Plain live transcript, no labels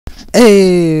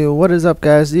Hey, what is up,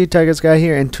 guys? The Tigers guy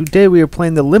here, and today we are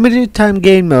playing the limited time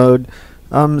game mode,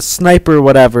 sniper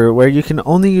whatever, where you can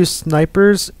only use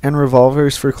snipers and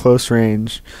revolvers for close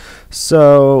range.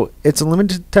 So it's a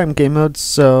limited time game mode,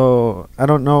 so I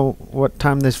don't know what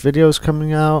time this video is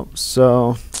coming out.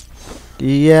 So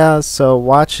yeah, so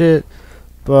watch it,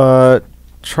 but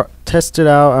test it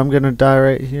out. I'm gonna die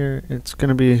right here. It's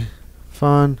gonna be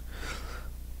fun.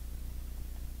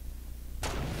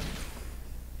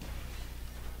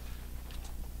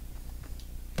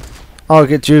 Oh,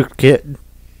 get juked, kid.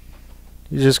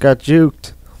 You just got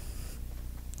juked.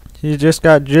 You just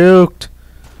got juked.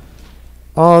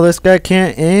 Oh, this guy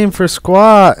can't aim for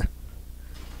squat.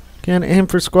 Can't aim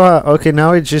for squat. Okay,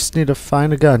 now I just need to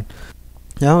find a gun.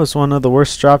 That was one of the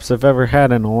worst drops I've ever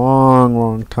had in a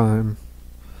long time.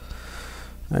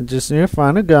 I just need to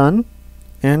find a gun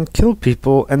and kill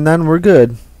people, and then we're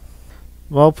good.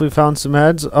 Well, we found some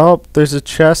heads. Oh, there's a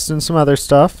chest and some other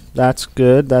stuff. That's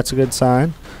good. That's a good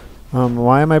sign.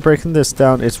 Why am I breaking this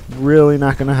down? It's really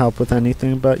not going to help with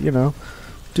anything, but you know,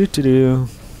 do.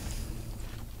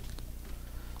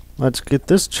 Let's get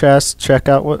this chest. Check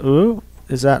out what. Ooh,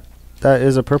 is that? That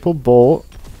is a purple bolt.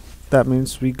 That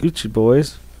means we Gucci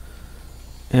boys.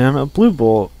 And a blue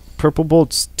bolt. Purple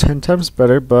bolt's 10 times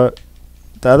better, but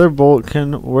the other bolt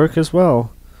can work as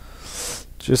well.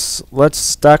 Just let's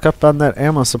stack up on that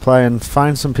ammo supply and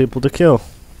find some people to kill.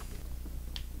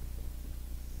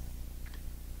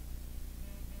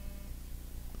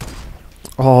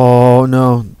 Oh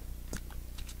no.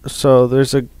 So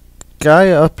there's a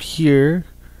guy up here,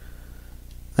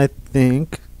 I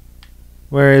think.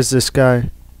 Where is this guy?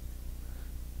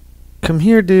 Come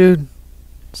here, dude.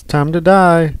 It's time to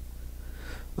die.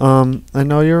 I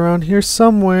know you're around here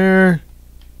somewhere.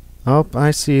 Oh,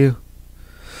 I see you.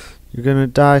 You're gonna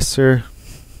die, sir.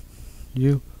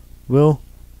 You will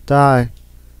die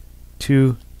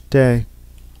today.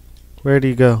 Where'd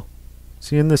he go? Is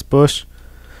he in this bush?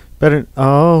 Better.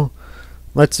 Oh,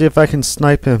 let's see if I can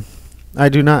snipe him. I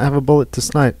do not have a bullet to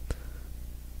snipe.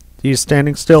 He's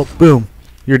standing still. Boom.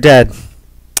 You're dead.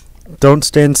 Don't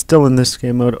stand still in this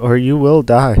game mode or you will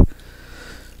die.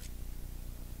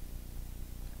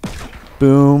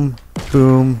 Boom.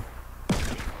 Boom.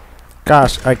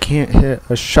 Gosh, I can't hit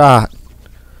a shot.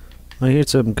 I hear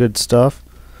some good stuff.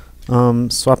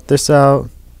 Swap this out.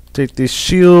 Take these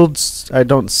shields. I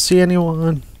don't see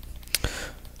anyone.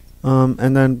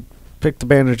 And then pick the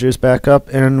bandages back up,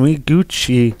 and we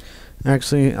Gucci.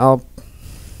 Actually, I'm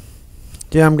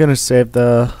gonna save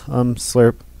the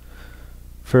slurp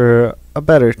for a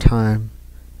better time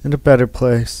and a better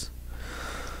place.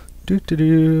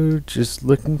 Just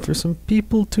looking for some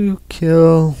people to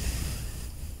kill.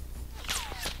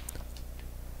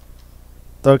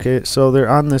 Okay, so they're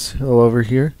on this hill over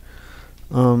here.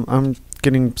 I'm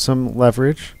getting some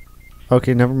leverage.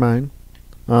 Okay, never mind.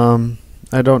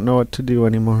 I don't know what to do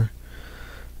anymore.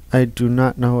 I do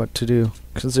not know what to do.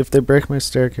 Because if they break my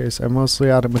staircase, I'm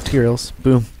mostly out of materials.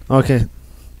 Boom. Okay.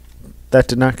 That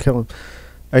did not kill him.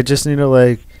 I just need to,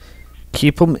 like,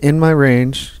 keep them in my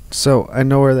range so I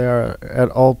know where they are at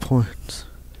all points.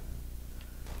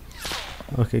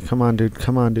 Okay, come on, dude.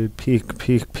 Come on, dude. Peek,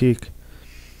 peek, peek.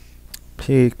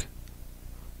 Peek.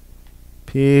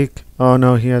 Peek. Oh,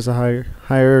 no, he has a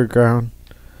higher ground.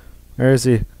 Where is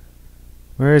he?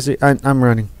 Where is he? I'm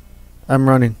running. I'm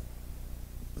running.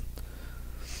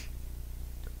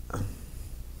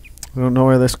 I don't know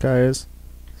where this guy is.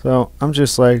 So I'm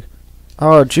just like,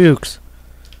 oh, jukes.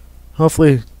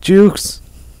 Hopefully, jukes.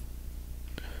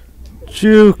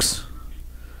 Jukes.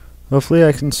 Hopefully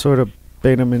I can sort of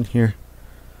bait him in here.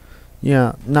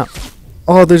 Yeah, no.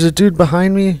 Oh, there's a dude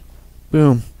behind me.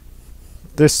 Boom.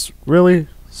 This really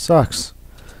sucks.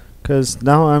 Because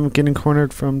now I'm getting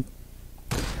cornered from...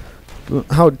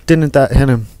 How didn't that hit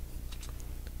him?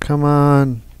 Come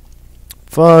on.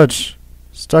 Fudge.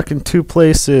 Stuck in two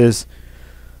places.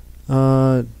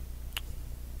 Dude,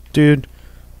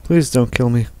 please don't kill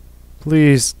me.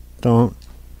 Please don't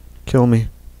kill me.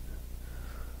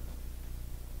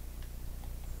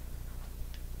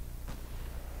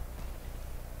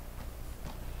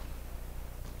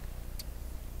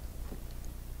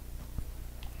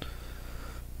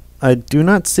 I do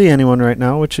not see anyone right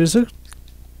now, which is a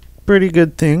pretty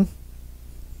good thing.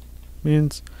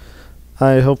 Means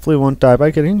I hopefully won't die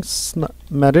by getting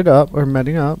medded up or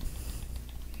medding up.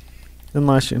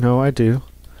 Unless you know I do,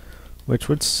 which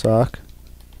would suck.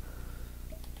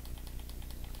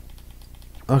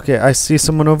 Okay, I see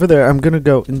someone over there. I'm gonna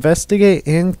go investigate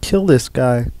and kill this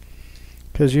guy.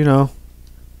 Because, you know,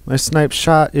 my snipe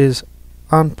shot is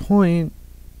on point.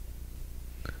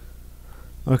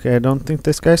 Okay, I don't think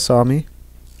this guy saw me.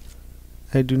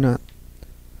 I do not.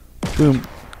 Boom.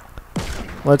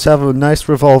 Let's have a nice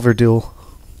revolver duel.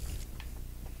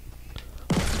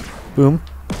 Boom.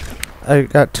 I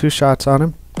got 2 shots on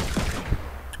him.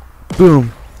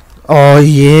 Boom. Oh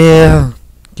yeah.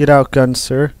 Get out, gun,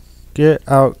 sir. Get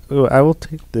out. Ooh, I will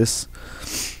take this.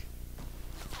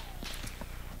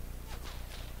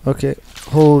 Okay.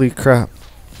 Holy crap.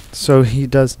 So he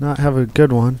does not have a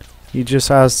good one. He just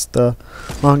has the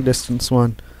long distance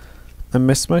one. I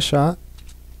missed my shot.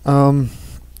 Come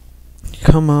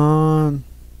on.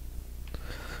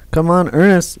 Come on,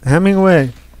 Ernest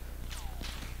Hemingway.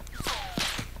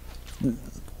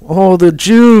 Oh, the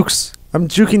jukes. I'm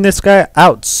juking this guy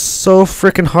out so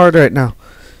freaking hard right now.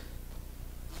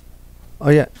 Oh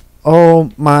yeah.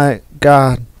 Oh my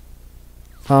god.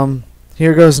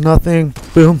 Here goes nothing.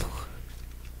 Boom.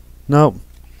 Nope.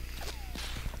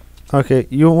 Okay,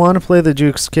 you want to play the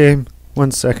jukes game?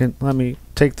 1 second. Let me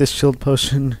take this shield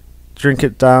potion, drink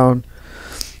it down.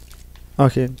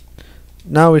 Okay.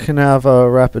 Now we can have a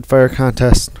rapid fire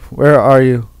contest. Where are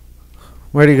you?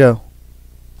 Where'd he go?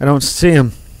 I don't see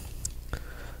him.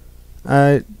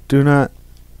 I do not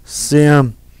see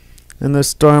him. And the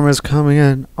storm is coming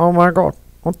in. Oh my god.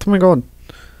 Oh my god.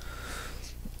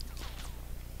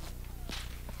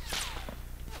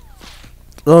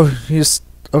 Oh, he's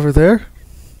over there?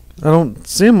 I don't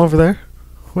see him over there.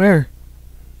 Where?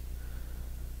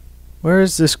 Where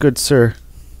is this good sir?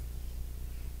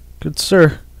 Good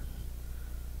sir.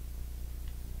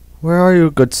 Where are you,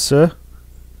 good sir?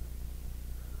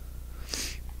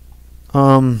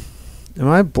 Am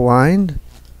I blind?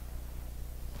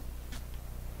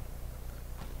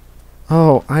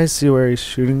 Oh, I see where he's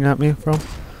shooting at me from.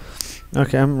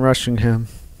 Okay, I'm rushing him.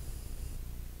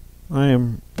 I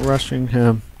am rushing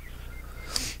him.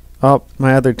 Oh,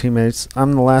 my other teammates.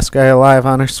 I'm the last guy alive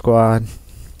on our squad.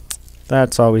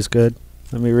 That's always good.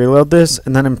 Let me reload this,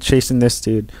 and then I'm chasing this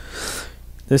dude.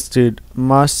 This dude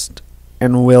must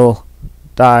and will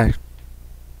die.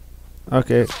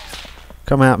 Okay.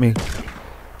 Come at me.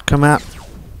 Come at.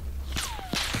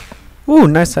 Ooh,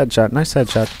 nice headshot. Nice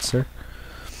headshot, sir.